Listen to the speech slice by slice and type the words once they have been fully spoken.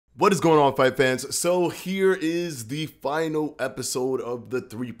What is going on, fight fans? So here is the final episode of the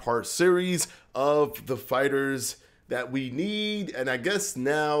three-part series of the fighters that we need, and I guess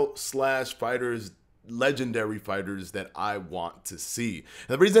now slash fighters, legendary fighters that I want to see.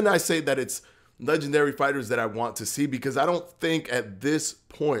 And the reason I say that it's legendary fighters that I want to see, because I don't think at this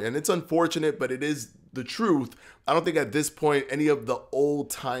point, and it's unfortunate, but it is the truth, I don't think at this point any of the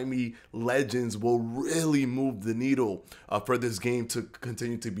old-timey legends will really move the needle for this game to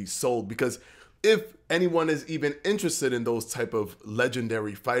continue to be sold. Because if anyone is even interested in those type of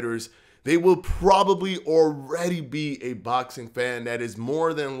legendary fighters, they will probably already be a boxing fan that is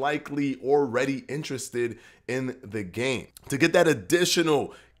more than likely already interested in the game. To get that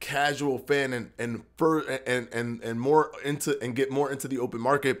additional casual fan and more into and get more into the open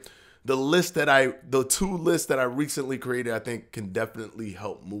market, the two lists that I recently created, I think can definitely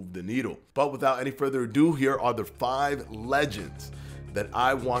help move the needle. But without any further ado, here are the 5 legends that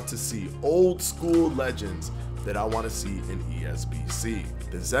I want to see, old school legends that I want to see in ESBC.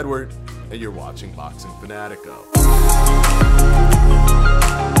 This is Edward, and you're watching Boxing Fanatico.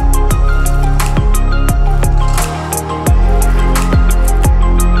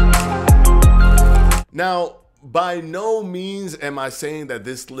 Now, by no means am I saying that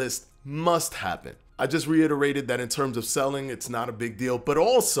this list must happen. I just reiterated that in terms of selling, it's not a big deal, but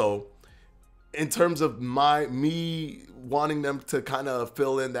also in terms of me wanting them to kind of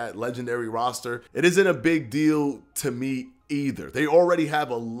fill in that legendary roster, it isn't a big deal to me either. They already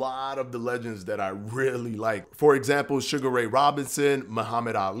have a lot of the legends that I really like. For example, Sugar Ray Robinson,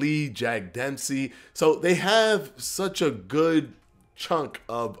 Muhammad Ali, Jack Dempsey. So they have such a good chunk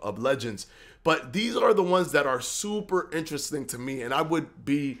of legends. But these are the ones that are super interesting to me, and I would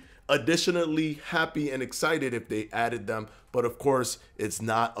be additionally happy and excited if they added them. But of course, it's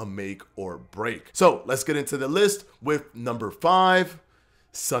not a make or break. So let's get into the list with number 5,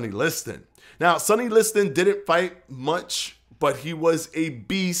 Sonny Liston. Now, Sonny Liston didn't fight much, but he was a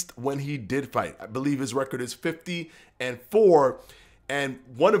beast when he did fight. I believe his record is 50-4. And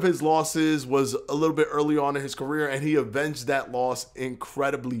one of his losses was a little bit early on in his career, and he avenged that loss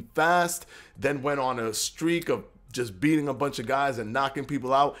incredibly fast, then went on a streak of just beating a bunch of guys and knocking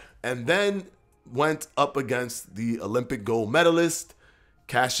people out, and then went up against the Olympic gold medalist,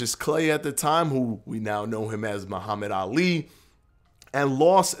 Cassius Clay at the time, who we now know him as Muhammad Ali, and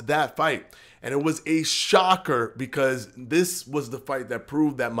lost that fight. And it was a shocker because this was the fight that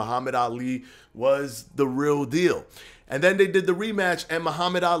proved that Muhammad Ali was the real deal. And then they did the rematch and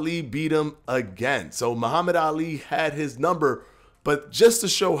Muhammad Ali beat him again. So Muhammad Ali had his number, but just to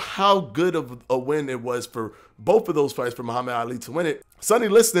show how good of a win it was for both of those fights for Muhammad Ali to win it, Sonny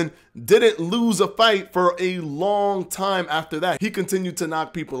Liston didn't lose a fight for a long time after that. He continued to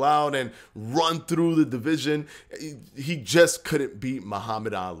knock people out and run through the division. He just couldn't beat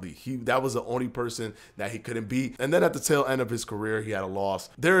Muhammad Ali. That was the only person that he couldn't beat. And then at the tail end of his career, he had a loss.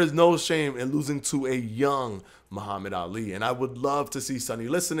 There is no shame in losing to a young Muhammad Ali. And I would love to see Sonny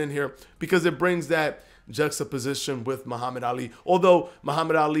Liston in here because it brings that juxtaposition with Muhammad Ali. Although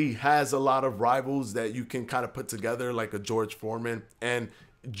Muhammad Ali has a lot of rivals that you can kind of put together, like a George Foreman and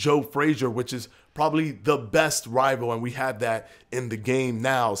Joe Frazier, which is probably the best rival, and we have that in the game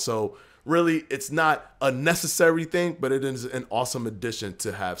now. So really, it's not a necessary thing, but it is an awesome addition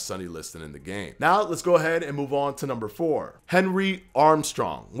to have Sonny Liston in the game. Now, let's go ahead and move on to number 4. Henry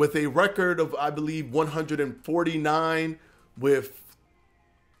Armstrong, with a record of, I believe, 149 with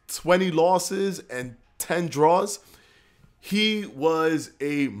 20 losses and 10 draws. He was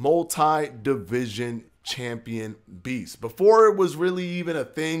a multi-division champion beast. Before it was really even a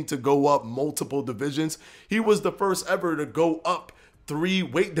thing to go up multiple divisions, he was the first ever to go up 3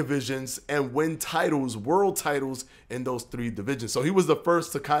 weight divisions and win titles, world titles in those 3 divisions. So he was the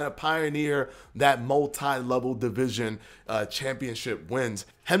first to kind of pioneer that multi-level division championship wins.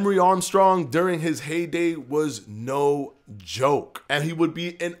 Henry Armstrong during his heyday was no joke, and he would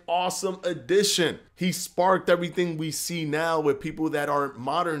be an awesome addition. He sparked everything we see now with people that are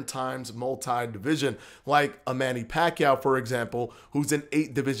modern times multi-division, like a Manny Pacquiao, for example, who's an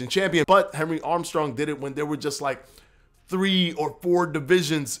 8-division champion. But Henry Armstrong did it when there were just like 3 or 4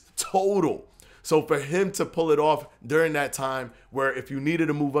 divisions total. So for him to pull it off during that time where if you needed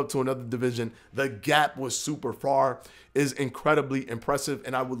to move up to another division, the gap was super far, is incredibly impressive.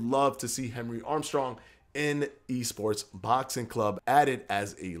 And I would love to see Henry Armstrong in Esports Boxing Club added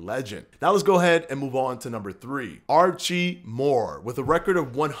as a legend. Now let's go ahead and move on to number 3. Archie Moore, with a record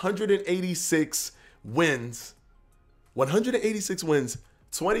of 186 wins,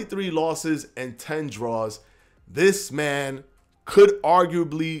 23 losses, and 10 draws. This man could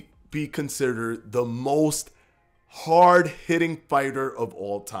arguably be considered the most hard-hitting fighter of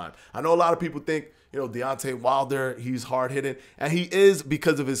all time. I know a lot of people think, Deontay Wilder, he's hard-hitting, and he is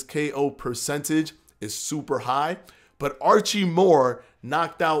because of his KO percentage is super high, but Archie Moore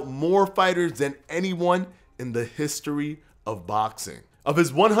knocked out more fighters than anyone in the history of boxing. Of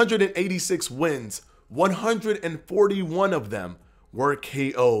his 186 wins, 141 of them were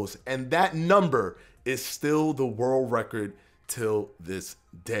KOs, and that number is still the world record till this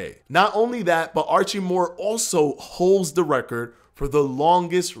day. Not only that, but Archie Moore also holds the record for the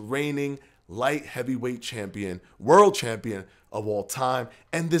longest reigning light heavyweight champion, world champion of all time.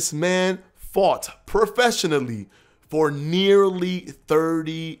 And this man fought professionally for nearly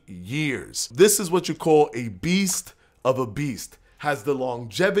 30 years. This is what you call a beast of a beast. Has the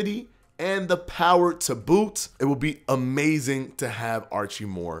longevity and the power to boot. It will be amazing to have Archie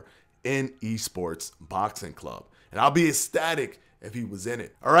Moore in Esports Boxing Club. And I'll be ecstatic if he was in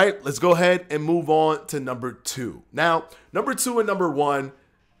it. All right, let's go ahead and move on to number 2. Now, number 2 and number 1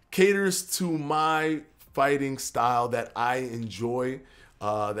 caters to my fighting style that I enjoy,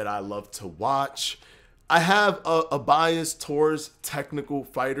 that I love to watch. I have a bias towards technical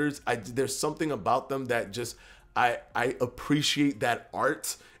fighters. There's something about them that just, I appreciate that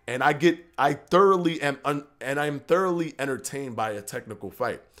art, and I'm thoroughly entertained by a technical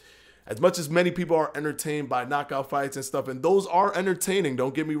fight. As much as many people are entertained by knockout fights and stuff, and those are entertaining,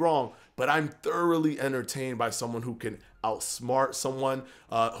 don't get me wrong, but I'm thoroughly entertained by someone who can outsmart someone,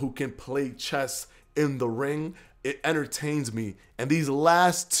 who can play chess in the ring. It entertains me. And these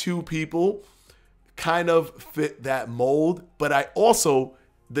last 2 people kind of fit that mold, but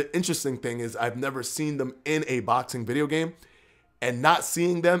the interesting thing is I've never seen them in a boxing video game, and not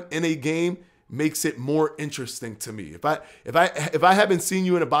seeing them in a game makes it more interesting to me. If I haven't seen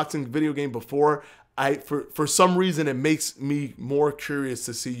you in a boxing video game before, for some reason it makes me more curious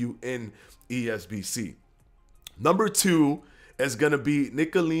to see you in ESBC. Number 2 is gonna be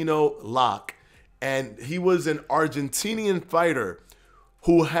Nicolino Locke, and he was an Argentinian fighter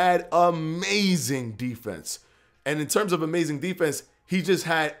who had amazing defense. And in terms of amazing defense, he just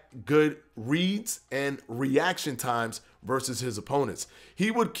had good reads and reaction times versus his opponents.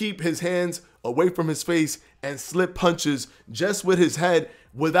 He would keep his hands away from his face and slip punches just with his head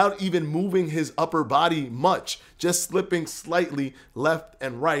without even moving his upper body much, just slipping slightly left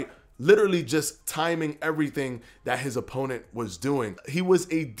and right, literally just timing everything that his opponent was doing. He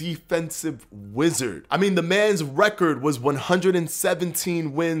was a defensive wizard. I mean, the man's record was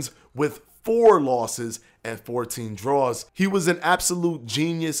 117 wins with 4 losses and 14 draws. He was an absolute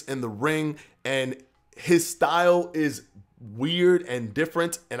genius in the ring, and his style is weird and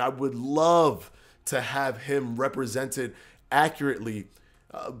different, and I would love to have him represented accurately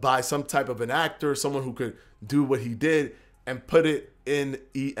by some type of an actor, someone who could do what he did and put it in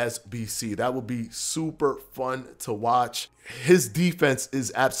ESBC. That would be super fun to watch. His defense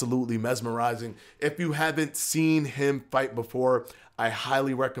is absolutely mesmerizing. If you haven't seen him fight before, I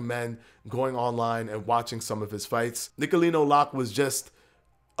highly recommend going online and watching some of his fights. Nicolino Locke was just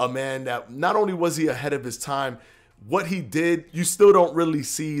a man that not only was he ahead of his time, what he did, you still don't really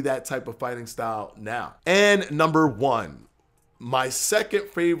see that type of fighting style now. And number 1, my second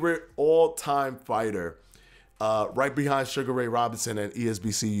favorite all-time fighter, right behind Sugar Ray Robinson and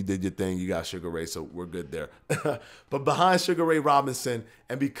ESBC. You did your thing, you got Sugar Ray, so we're good there. But behind Sugar Ray Robinson,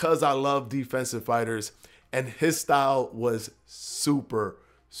 and because I love defensive fighters, and his style was super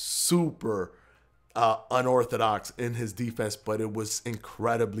unorthodox in his defense, but it was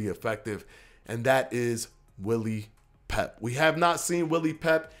incredibly effective, and that is Willie Pep. We have not seen Willie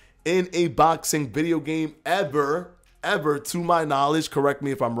Pep in a boxing video game ever, to my knowledge. Correct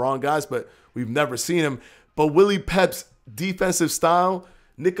me if I'm wrong, guys, but we've never seen him. But Willie Pep's defensive style,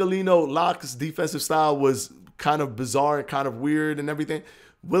 Nicolino Locke's defensive style was kind of bizarre and kind of weird and everything.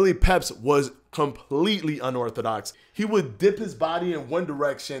 Willie Pep's was completely unorthodox. He would dip his body in one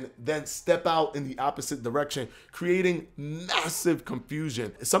direction, then step out in the opposite direction, creating massive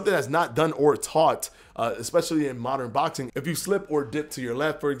confusion. It's something that's not done or taught, especially in modern boxing. If you slip or dip to your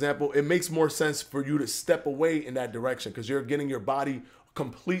left, for example, it makes more sense for you to step away in that direction because you're getting your body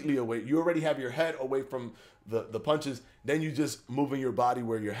completely away. You already have your head away from the punches, then you just moving your body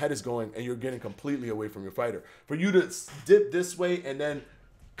where your head is going and you're getting completely away from your fighter. For you to dip this way and then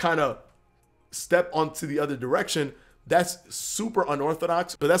kind of step onto the other direction, that's super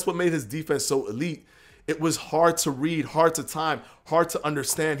unorthodox, but that's what made his defense so elite. It was hard to read, hard to time, hard to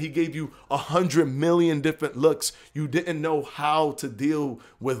understand. He gave you 100 million different looks. You didn't know how to deal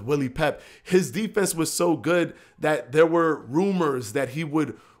with Willie Pep. His defense was so good that there were rumors that he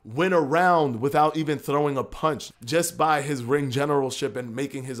would win a round without even throwing a punch, just by his ring generalship and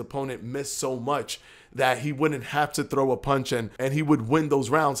making his opponent miss so much that he wouldn't have to throw a punch and he would win those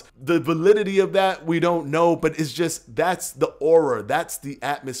rounds. The validity of that, we don't know, but it's just, that's the aura, that's the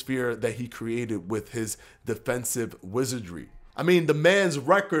atmosphere that he created with his defensive wizardry. I mean, the man's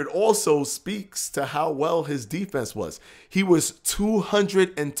record also speaks to how well his defense was. He was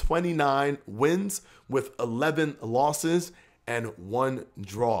 229 wins with 11 losses and 1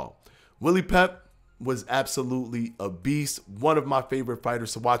 draw. Willie Pep was absolutely a beast. One of my favorite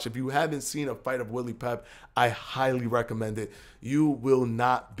fighters to watch. If you haven't seen a fight of Willie Pep, I highly recommend it. You will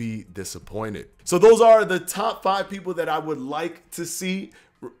not be disappointed. So those are the top 5 people that I would like to see.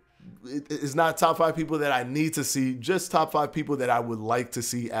 It's not top 5 people that I need to see, just top 5 people that I would like to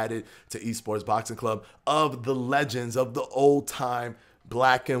see added to Esports Boxing Club, of the legends, of the old time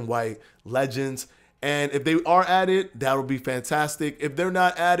black and white legends. And if they are added, that would be fantastic. If they're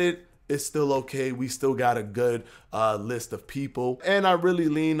not added, it's still okay. We still got a good list of people. And I really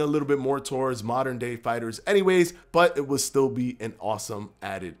lean a little bit more towards modern day fighters anyways, but it would still be an awesome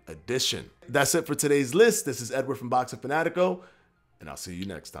added addition. That's it for today's list. This is Edward from Boxing Fanatico, and I'll see you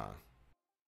next time.